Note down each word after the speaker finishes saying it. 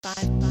Hi,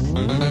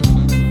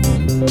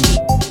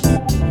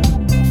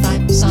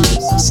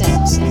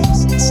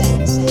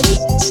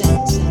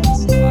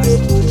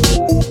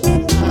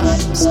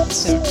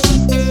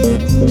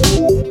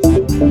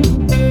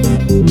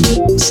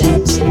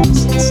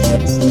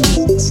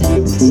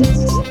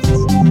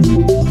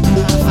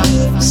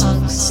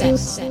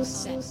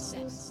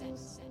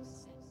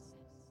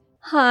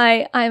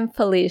 I'm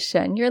Felicia,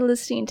 and you're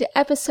listening to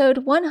episode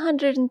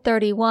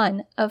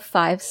 131 of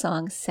 5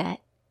 Songs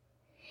Set.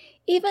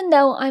 Even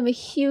though I'm a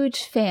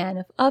huge fan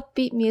of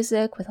upbeat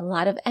music with a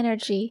lot of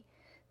energy,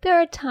 there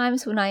are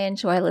times when I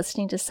enjoy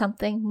listening to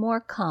something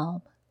more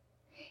calm.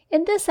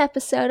 In this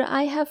episode,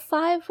 I have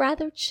 5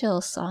 rather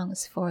chill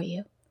songs for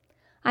you.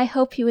 I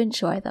hope you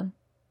enjoy them.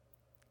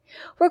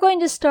 We're going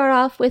to start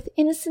off with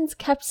Innocence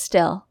Kept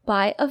Still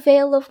by A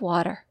Veil of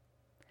Water.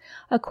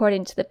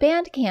 According to the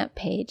Bandcamp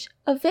page,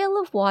 A Veil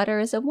of Water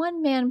is a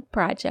one-man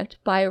project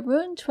by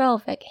Rune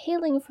Trellvik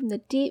hailing from the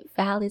deep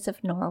valleys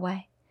of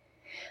Norway.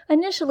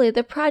 Initially,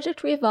 the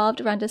project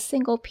revolved around a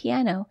single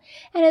piano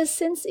and has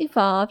since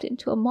evolved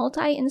into a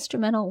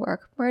multi-instrumental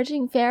work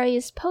merging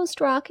various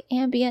post-rock,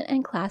 ambient,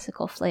 and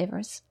classical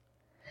flavors.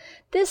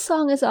 This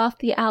song is off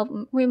the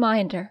album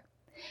Reminder.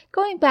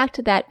 Going back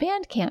to that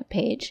Bandcamp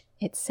page,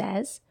 it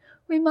says,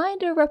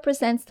 Reminder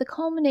represents the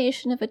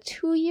culmination of a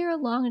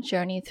 2-year-long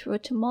journey through a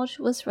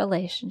tumultuous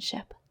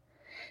relationship.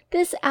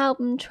 This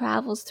album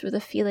travels through the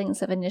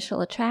feelings of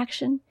initial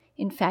attraction,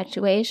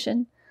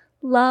 infatuation,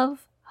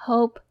 love,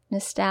 hope,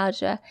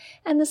 nostalgia,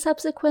 and the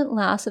subsequent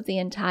loss of the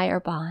entire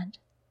bond.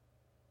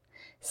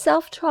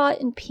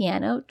 Self-taught in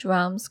piano,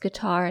 drums,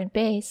 guitar, and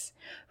bass,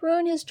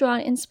 Rune has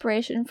drawn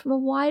inspiration from a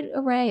wide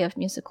array of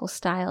musical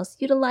styles,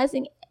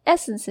 utilizing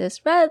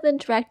essences rather than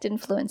direct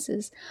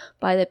influences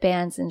by the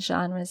bands and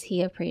genres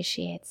he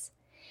appreciates.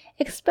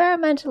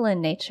 Experimental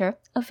in nature,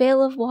 A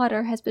Veil of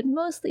Water has been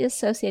mostly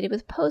associated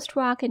with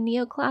post-rock and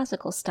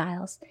neoclassical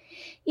styles,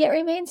 yet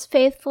remains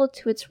faithful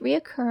to its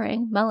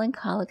reoccurring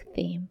melancholic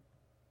theme.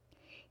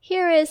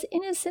 Here is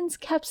Innocence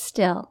Kept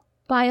Still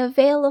by A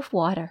Veil of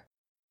Water.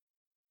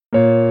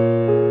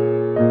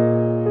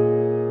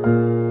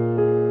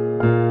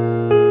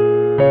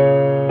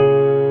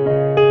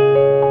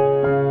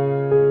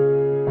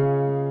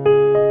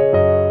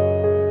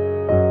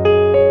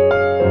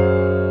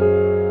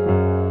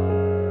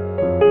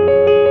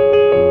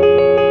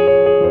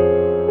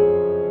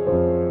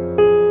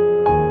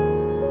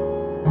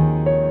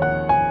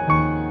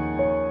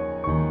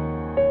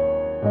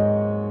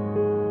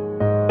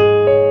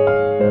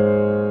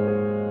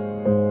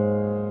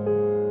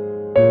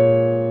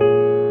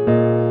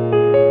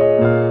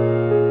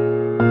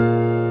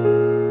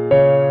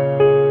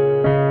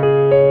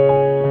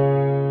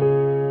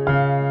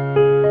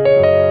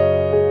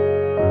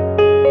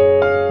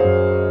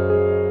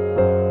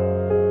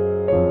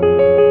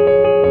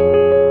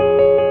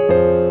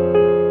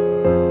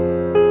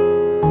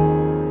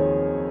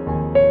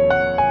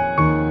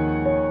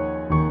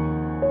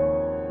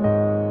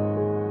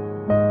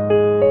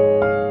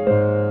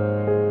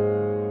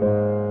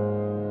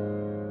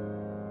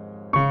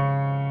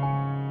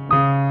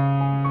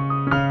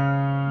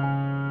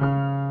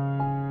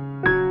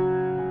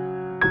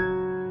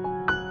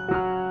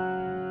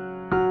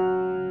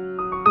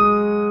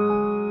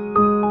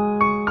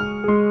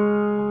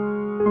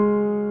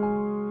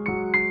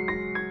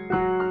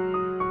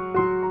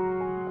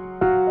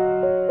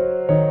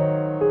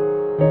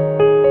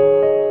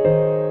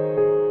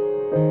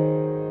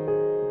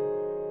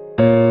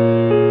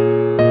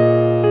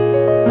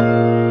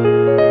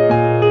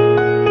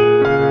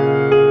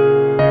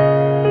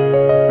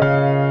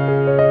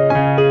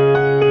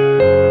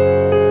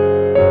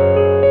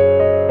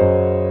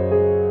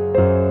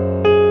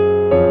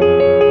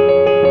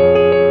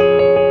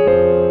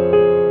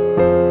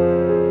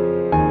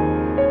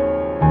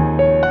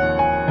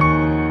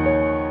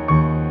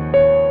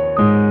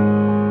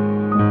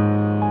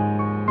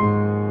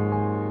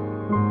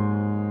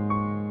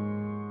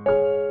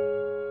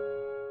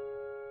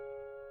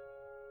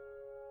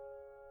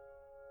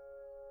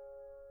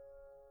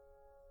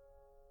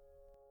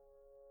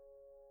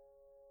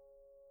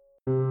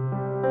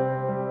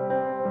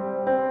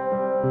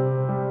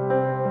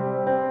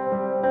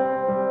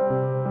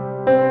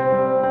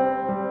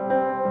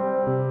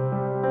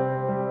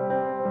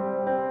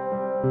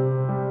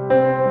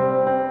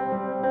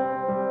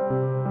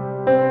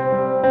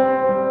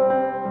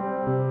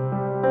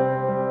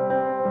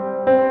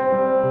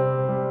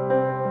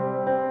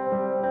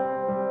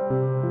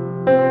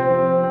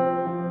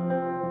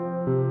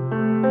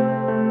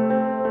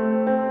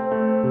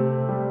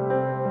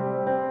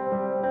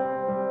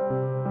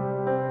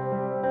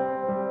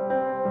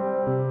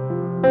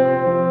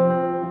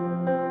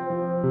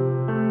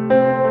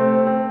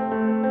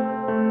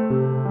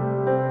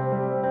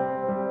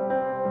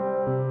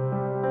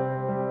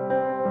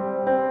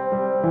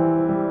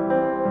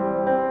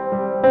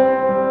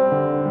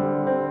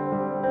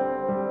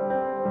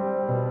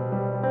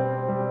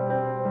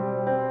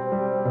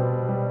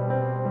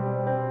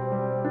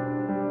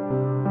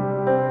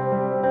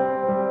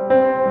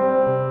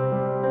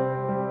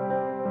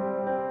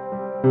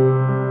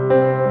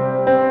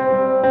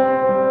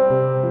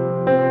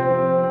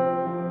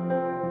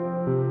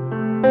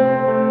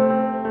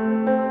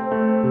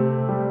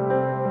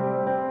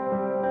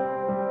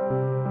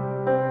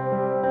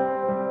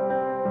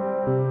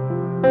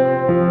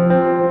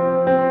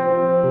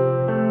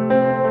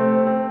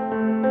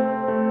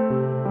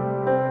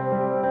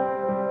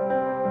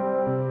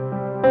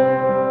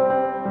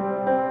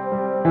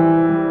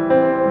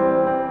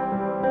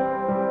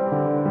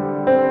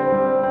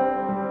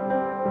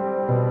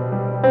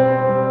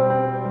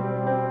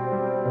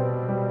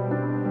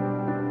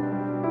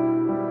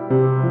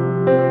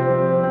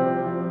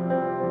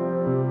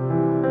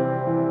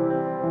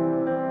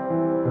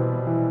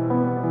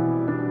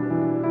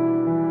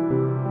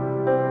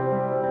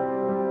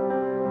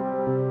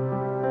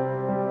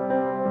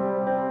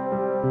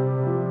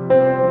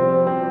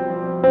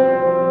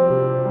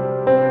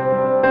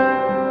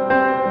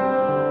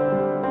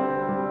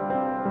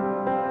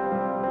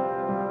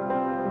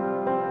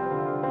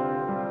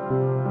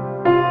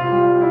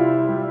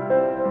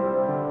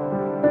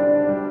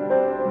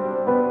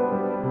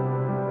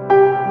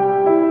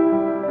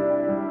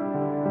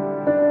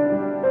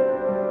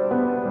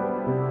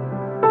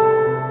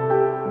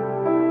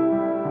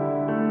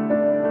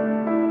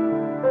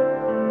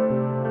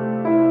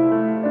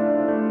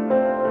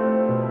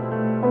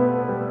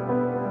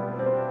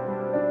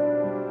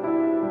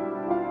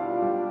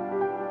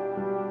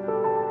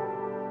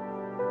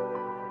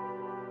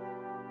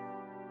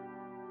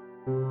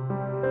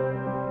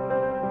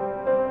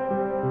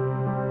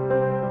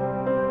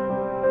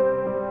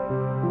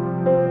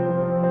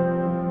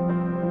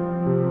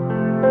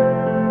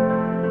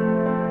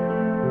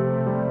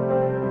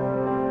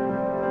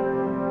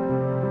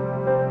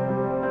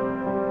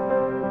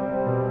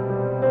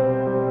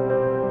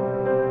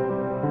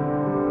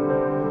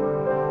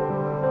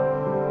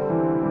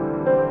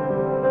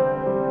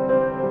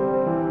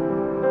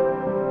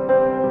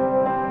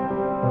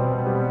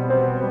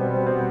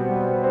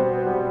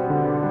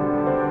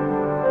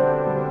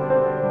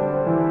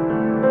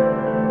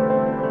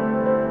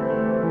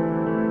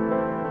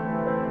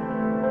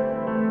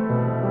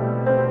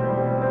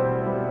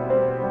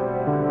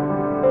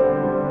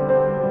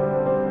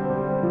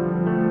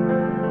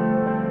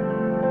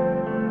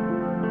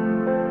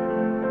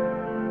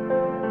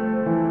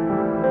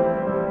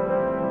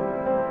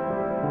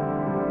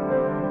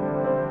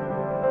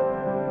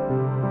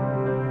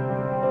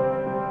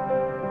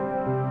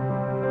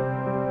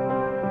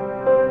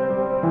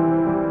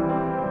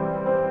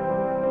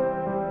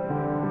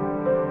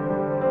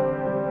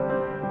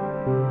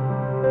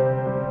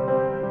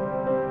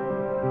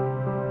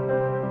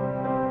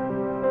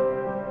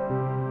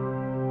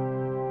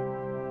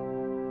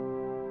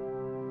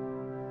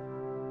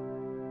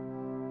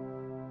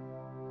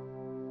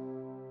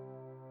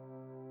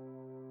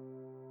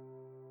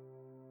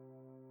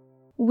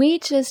 We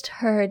just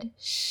heard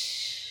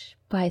Shh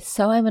by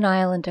So I'm an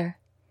Islander.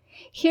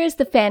 Here's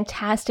the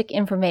fantastic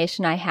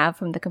information I have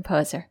from the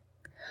composer.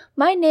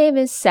 My name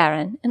is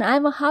Saren, and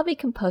I'm a hobby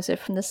composer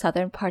from the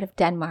southern part of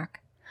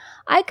Denmark.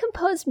 I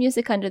compose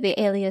music under the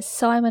alias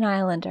So I'm an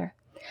Islander,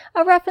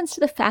 a reference to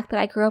the fact that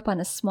I grew up on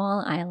a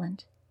small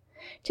island.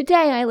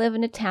 Today I live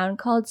in a town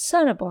called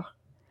Sønderborg,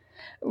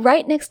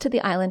 right next to the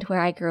island where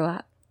I grew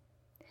up.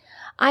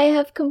 I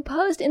have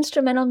composed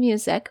instrumental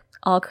music,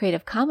 all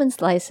Creative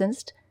Commons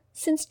licensed,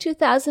 since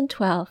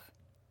 2012.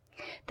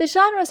 The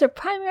genres are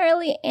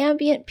primarily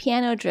ambient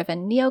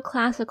piano-driven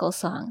neoclassical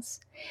songs,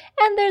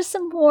 and there's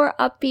some more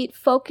upbeat,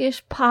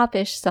 folkish,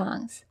 popish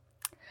songs.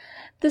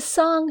 The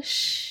song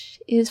Shh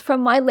is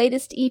from my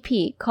latest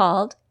EP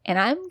called, and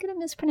I'm going to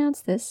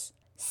mispronounce this,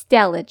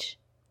 Stillage,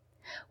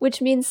 which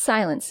means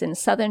silence in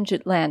Southern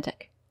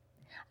Jutlandic.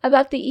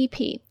 About the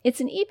EP,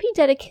 it's an EP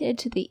dedicated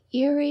to the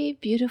eerie,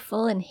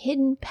 beautiful, and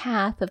hidden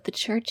path of the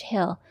Church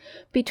Hill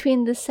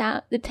between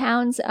the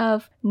towns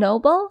of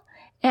Nobel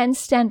and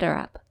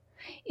Stenderup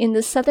in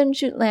the Southern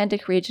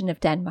Jutlandic region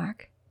of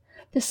Denmark.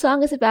 The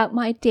song is about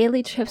my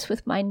daily trips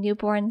with my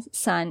newborn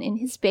son in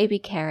his baby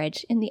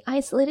carriage in the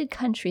isolated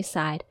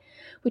countryside,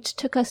 which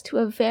took us to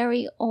a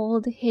very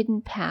old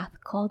hidden path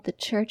called the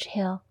Church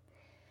Hill.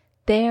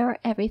 There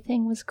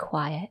everything was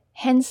quiet,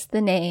 hence the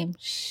name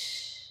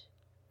Shh.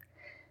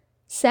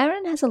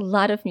 Saren has a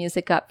lot of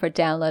music up for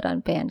download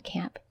on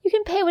Bandcamp. You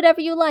can pay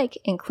whatever you like,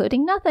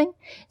 including nothing.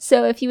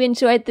 So if you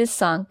enjoyed this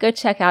song, go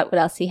check out what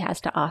else he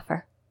has to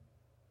offer.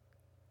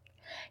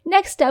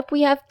 Next up,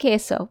 we have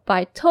Queso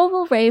by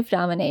Total Rave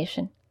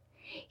Domination.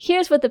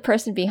 Here's what the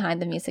person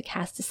behind the music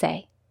has to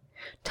say.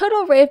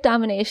 Total Rave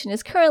Domination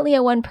is currently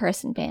a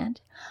one-person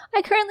band.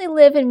 I currently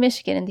live in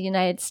Michigan in the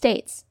United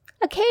States.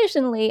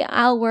 Occasionally,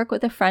 I'll work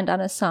with a friend on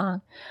a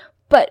song,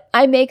 but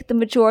I make the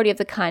majority of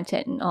the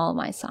content in all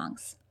my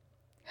songs.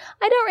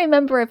 I don't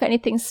remember if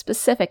anything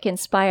specific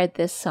inspired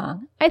this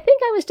song. I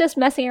think I was just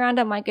messing around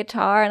on my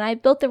guitar and I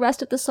built the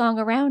rest of the song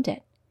around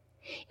it.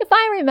 If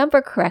I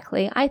remember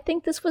correctly, I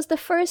think this was the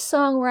first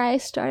song where I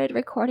started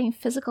recording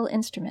physical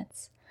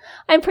instruments.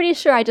 I'm pretty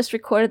sure I just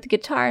recorded the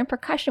guitar and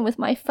percussion with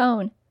my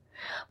phone.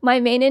 My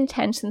main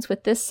intentions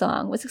with this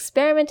song was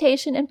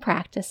experimentation and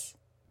practice.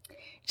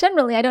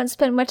 Generally, I don't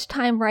spend much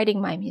time writing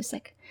my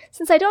music,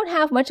 since I don't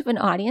have much of an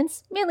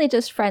audience, mainly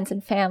just friends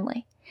and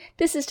family.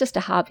 This is just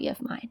a hobby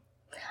of mine.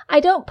 I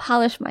don't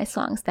polish my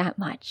songs that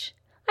much.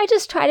 I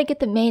just try to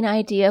get the main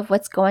idea of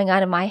what's going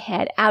on in my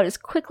head out as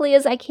quickly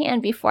as I can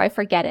before I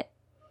forget it.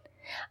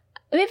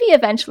 Maybe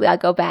eventually I'll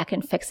go back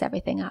and fix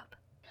everything up.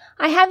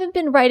 I haven't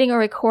been writing or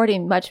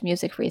recording much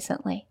music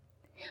recently.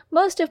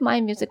 Most of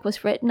my music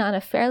was written on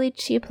a fairly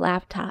cheap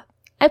laptop.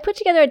 I put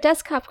together a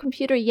desktop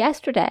computer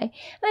yesterday,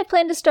 and I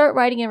plan to start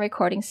writing and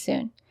recording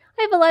soon.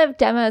 I have a lot of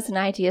demos and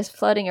ideas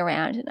floating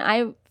around,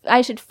 and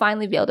I should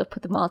finally be able to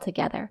put them all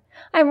together.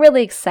 I'm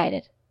really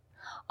excited.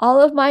 All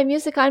of my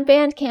music on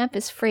Bandcamp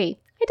is free.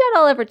 I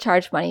doubt I'll ever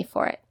charge money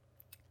for it.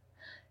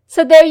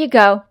 So there you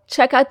go.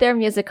 Check out their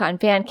music on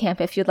Bandcamp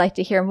if you'd like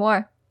to hear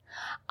more.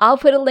 I'll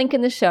put a link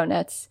in the show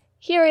notes.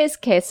 Here is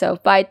Queso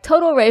by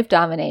Total Rave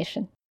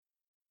Domination.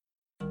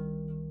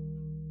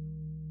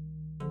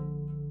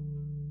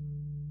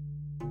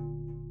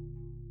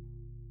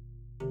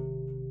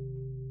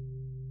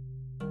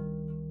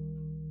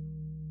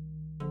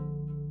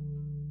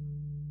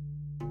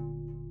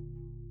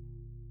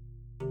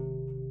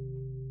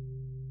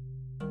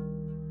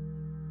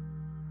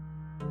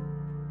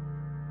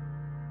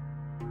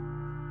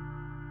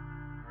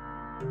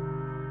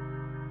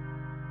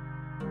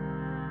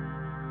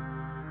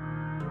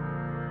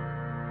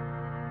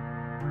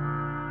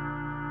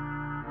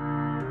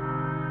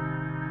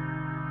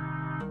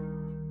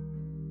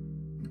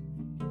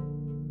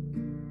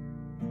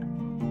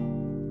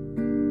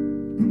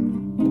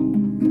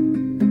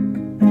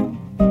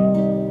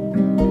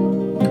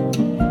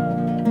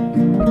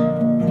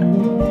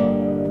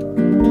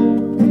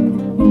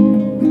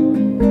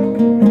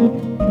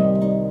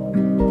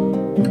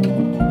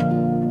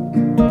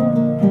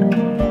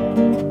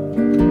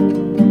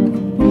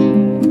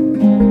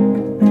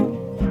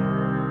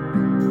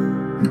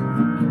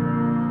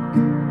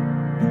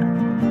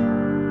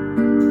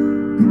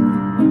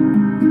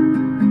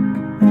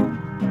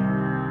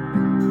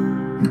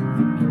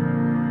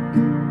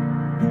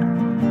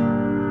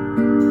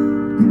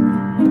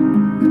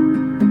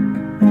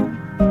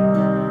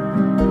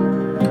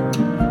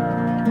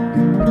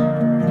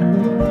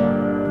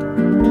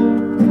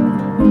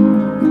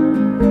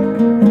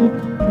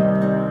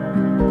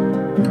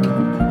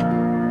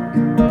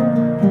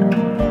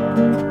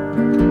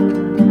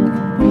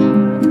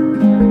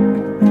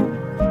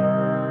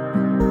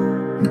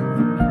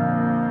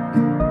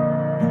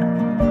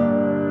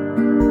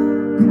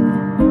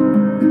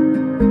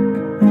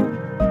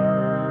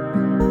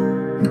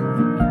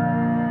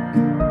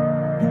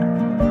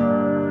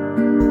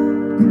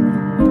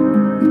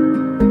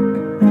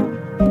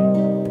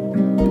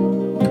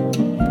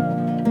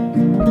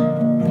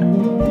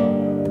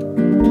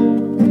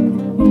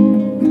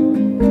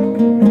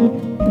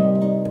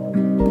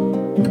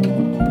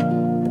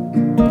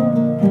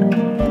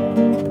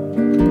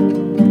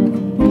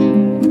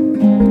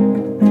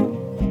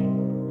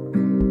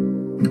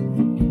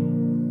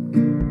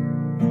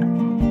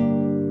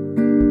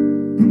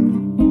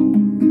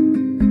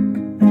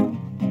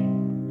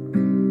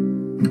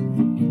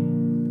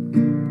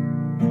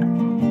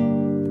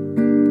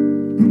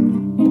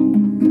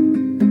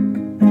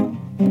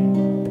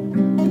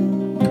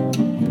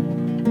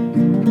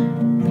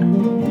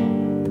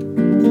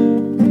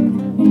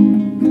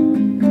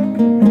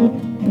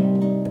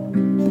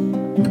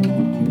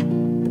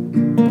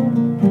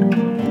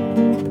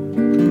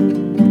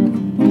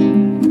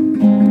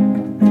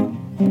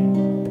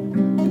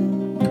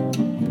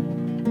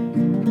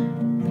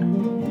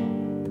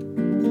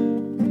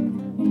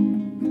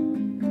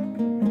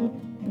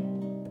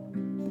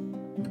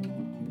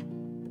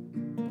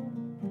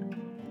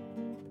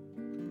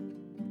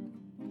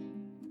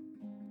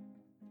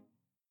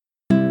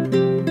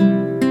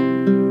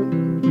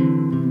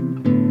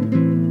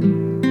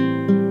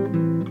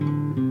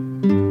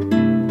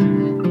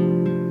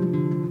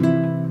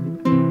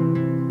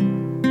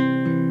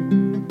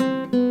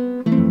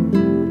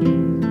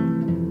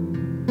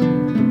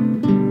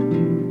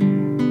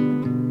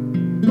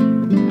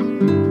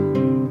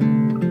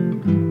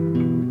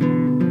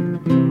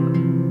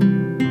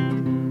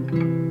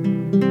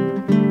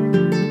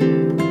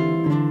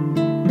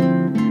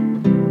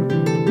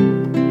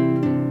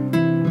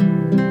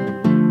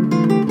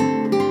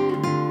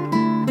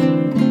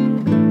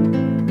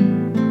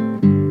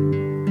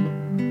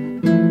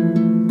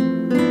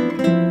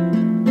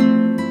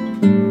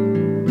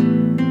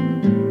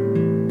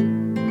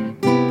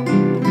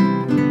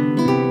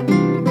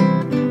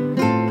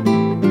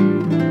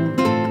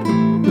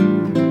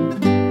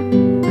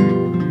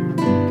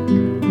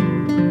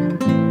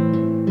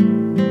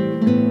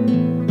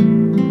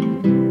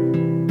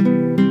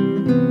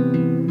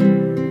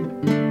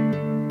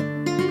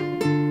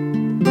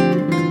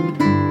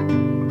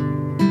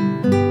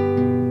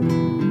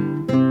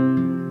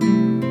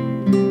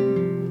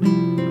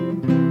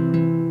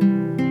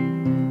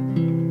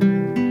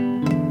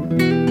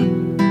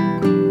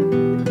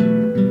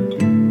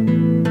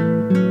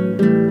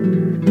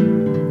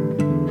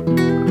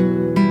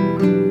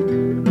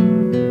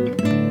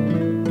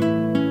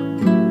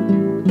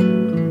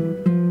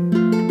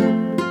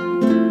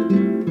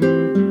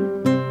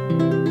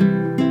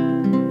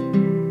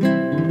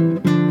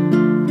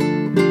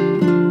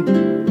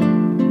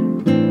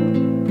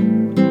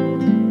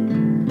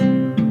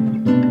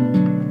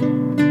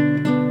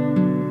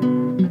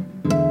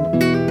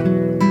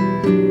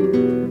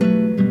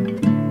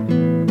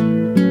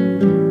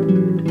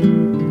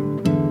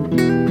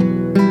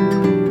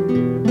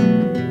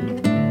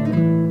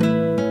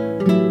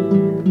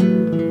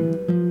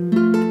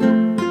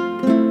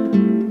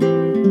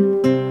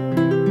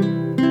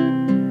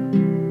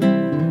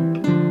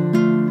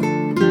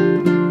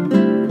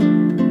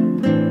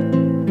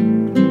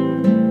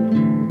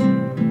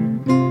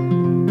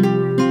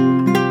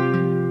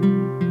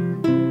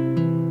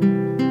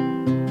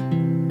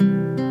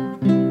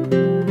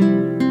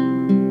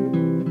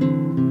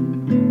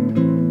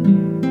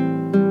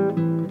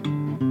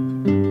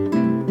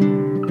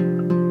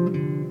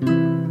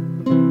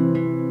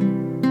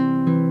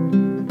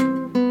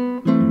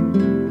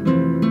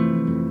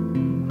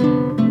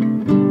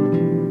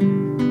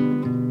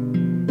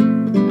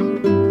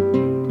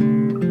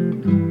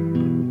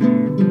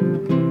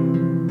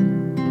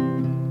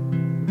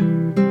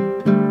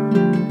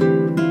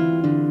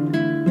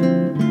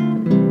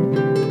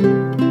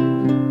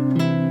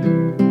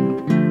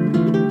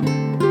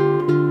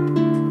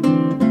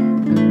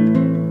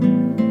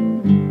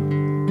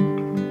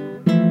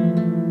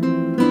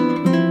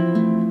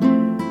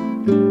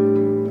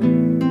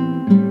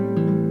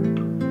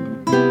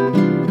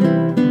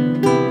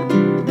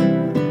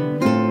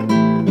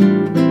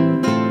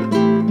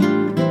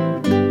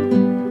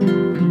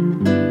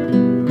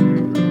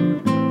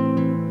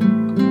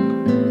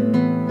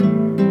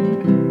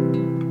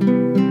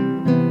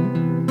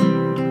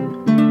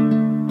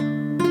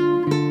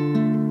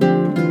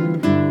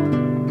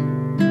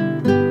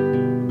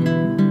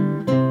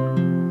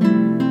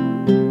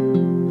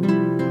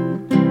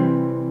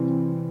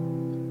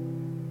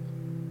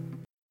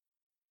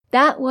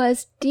 That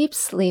was Deep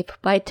Sleep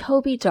by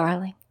Toby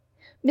Darling.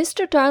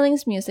 Mr.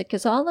 Darling's music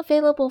is all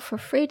available for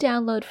free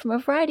download from a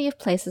variety of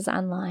places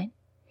online.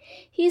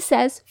 He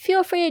says,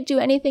 "Feel free to do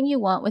anything you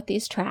want with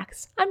these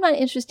tracks. I'm not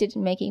interested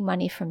in making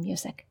money from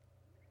music."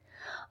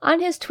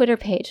 On his Twitter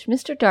page,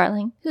 Mr.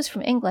 Darling, who's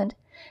from England,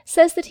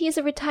 says that he is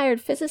a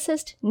retired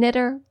physicist,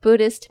 knitter,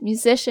 Buddhist,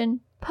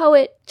 musician,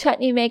 poet,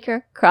 chutney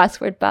maker,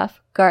 crossword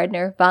buff,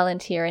 gardener,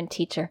 volunteer, and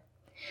teacher.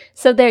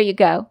 So there you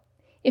go.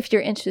 If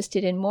you're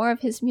interested in more of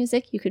his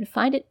music, you can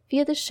find it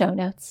via the show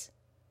notes.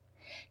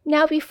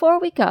 Now, before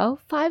we go,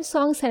 5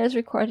 Song Set is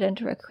recorded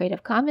under a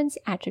Creative Commons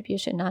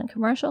Attribution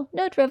Non-Commercial,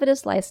 No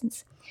Derivatives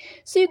license,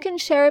 so you can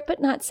share it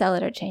but not sell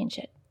it or change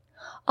it.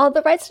 All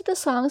the rights to the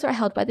songs are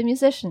held by the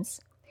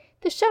musicians.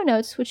 The show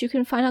notes, which you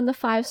can find on the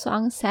 5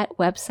 Song Set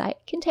website,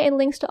 contain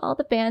links to all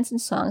the bands and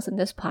songs in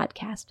this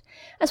podcast,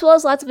 as well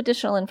as lots of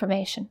additional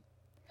information.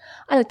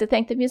 I'd like to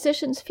thank the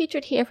musicians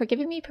featured here for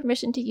giving me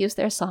permission to use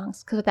their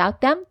songs, because without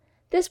them,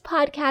 this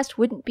podcast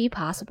wouldn't be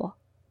possible.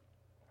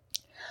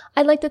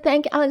 I'd like to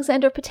thank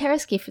Alexander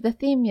Patersky for the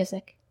theme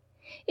music.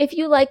 If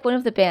you like one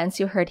of the bands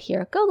you heard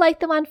here, go like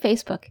them on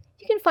Facebook.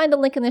 You can find the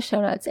link in the show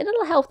notes, and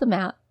it'll help them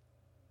out.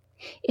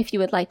 If you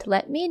would like to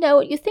let me know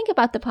what you think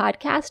about the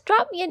podcast,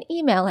 drop me an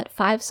email at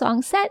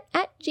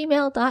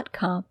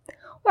 5songset@gmail.com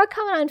or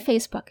comment on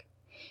Facebook.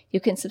 You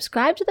can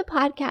subscribe to the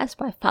podcast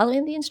by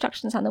following the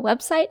instructions on the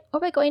website or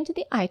by going to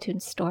the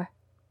iTunes store.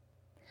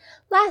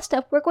 Last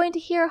up, we're going to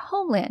hear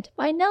Homeland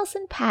by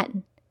Nelson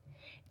Patton.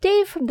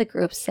 Dave from the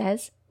group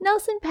says,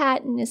 Nelson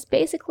Patton is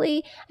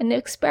basically an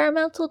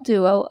experimental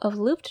duo of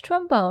looped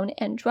trombone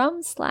and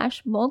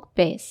drum/Moog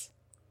bass.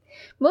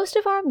 Most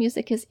of our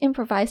music is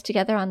improvised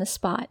together on the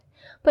spot,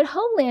 but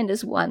Homeland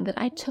is one that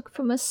I took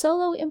from a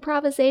solo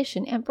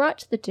improvisation and brought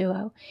to the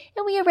duo,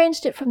 and we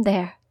arranged it from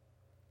there.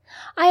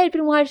 I had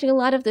been watching a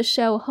lot of the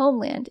show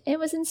Homeland and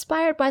was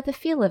inspired by the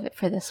feel of it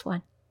for this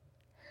one.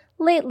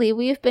 Lately,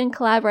 we've been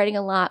collaborating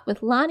a lot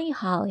with Lonnie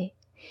Holley.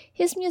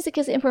 His music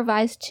is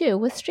improvised too,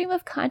 with stream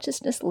of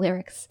consciousness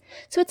lyrics,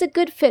 so it's a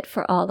good fit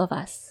for all of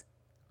us.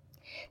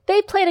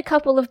 They played a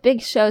couple of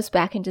big shows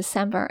back in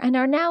December and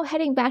are now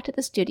heading back to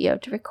the studio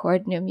to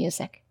record new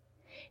music.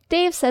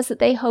 Dave says that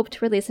they hope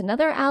to release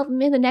another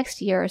album in the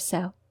next year or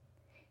so.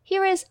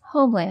 Here is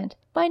Homeland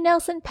by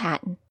Nelson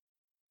Patton.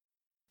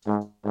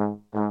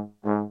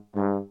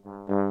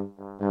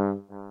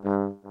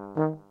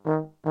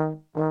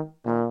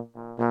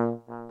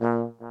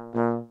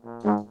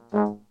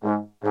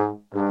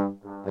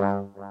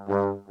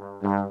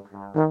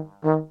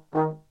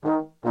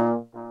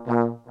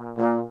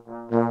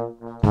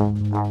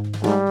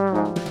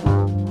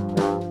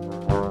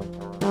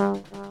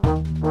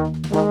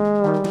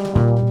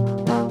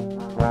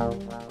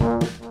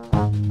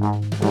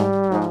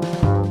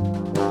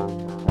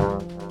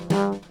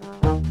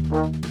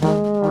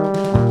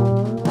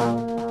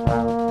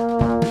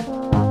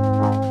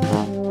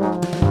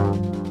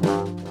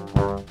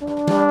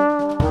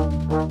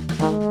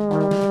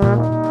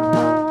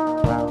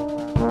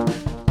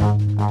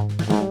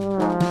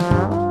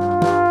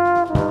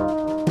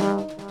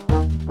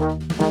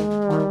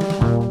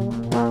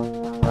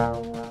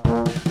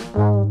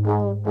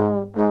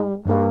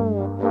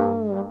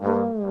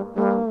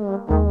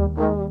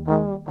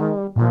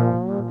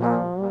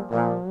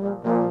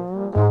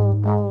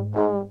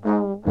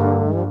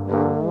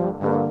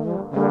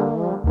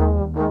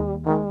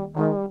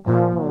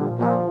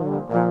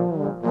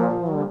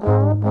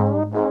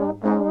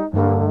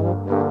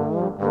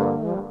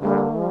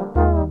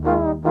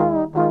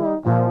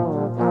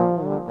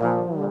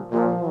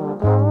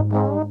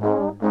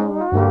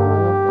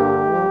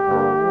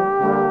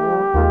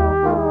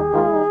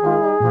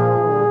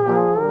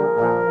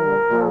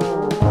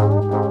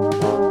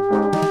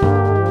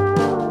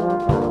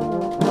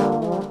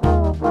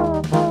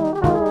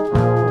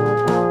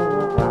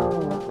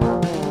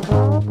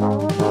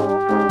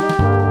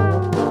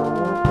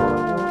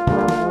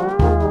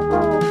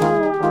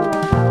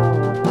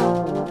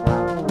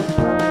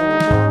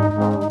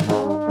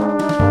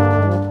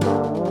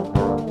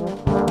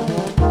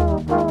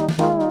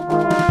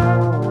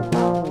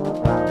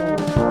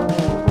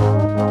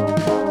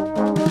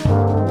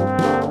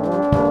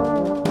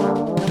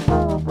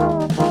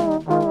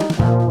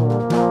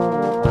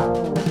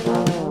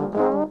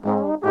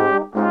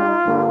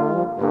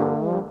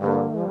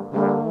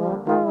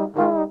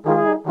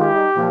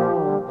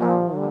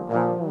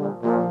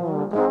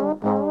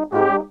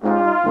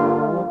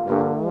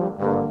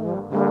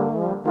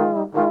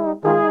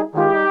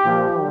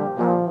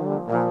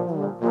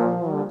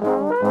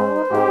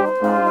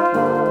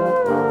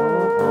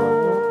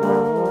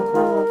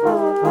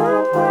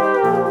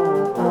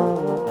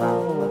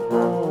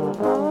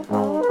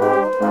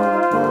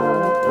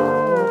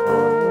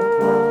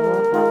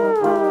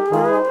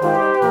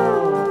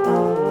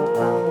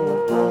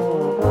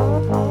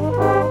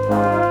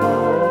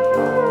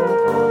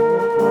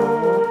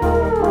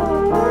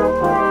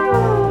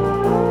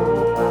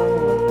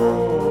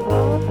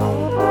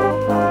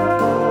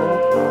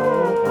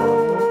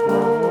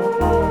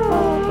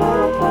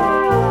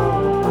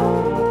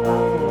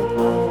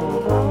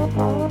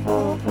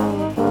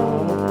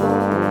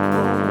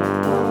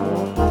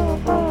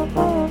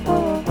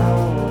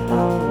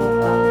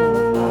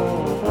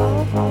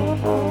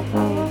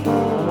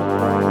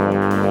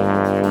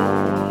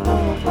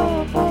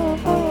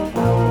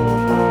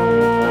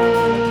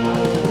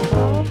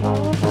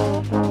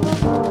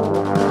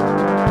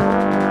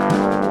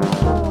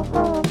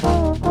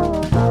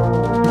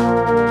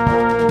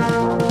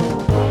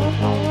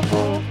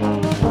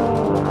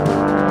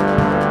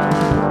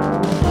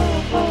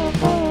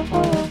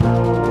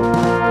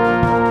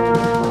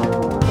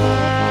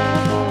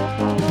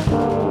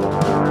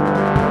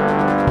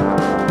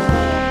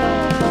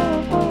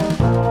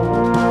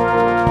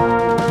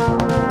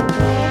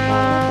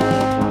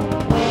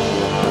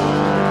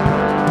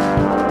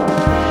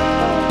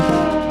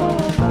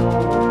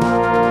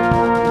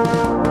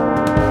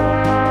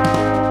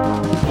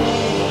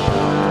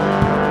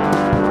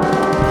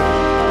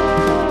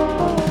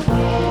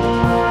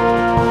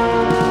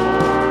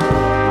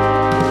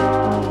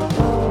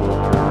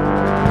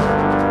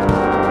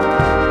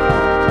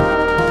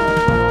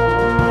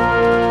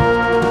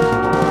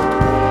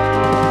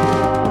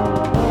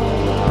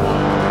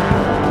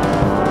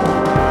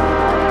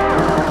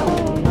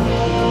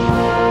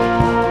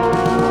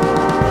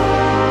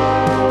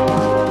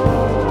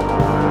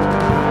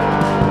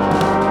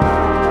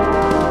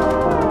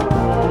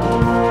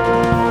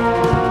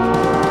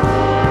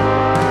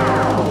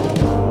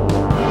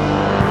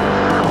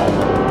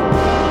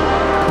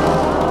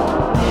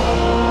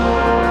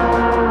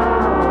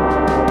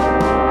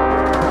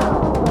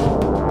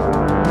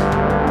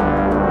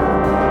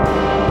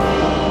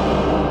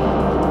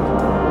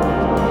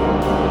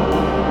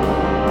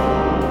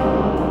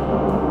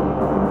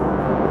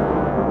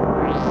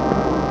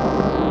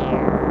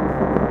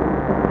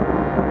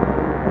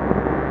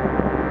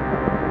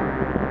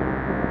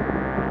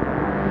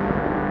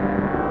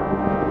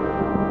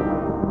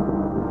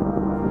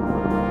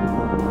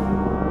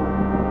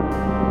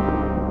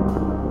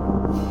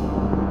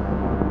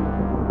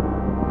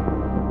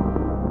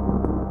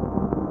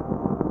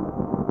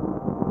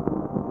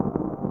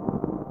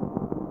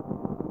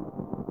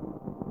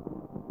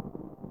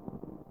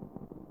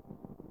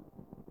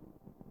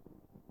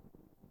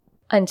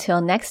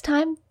 Until next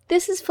time,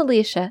 this is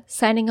Felicia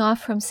signing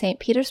off from St.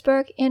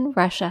 Petersburg in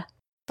Russia.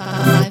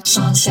 5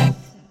 Song Set.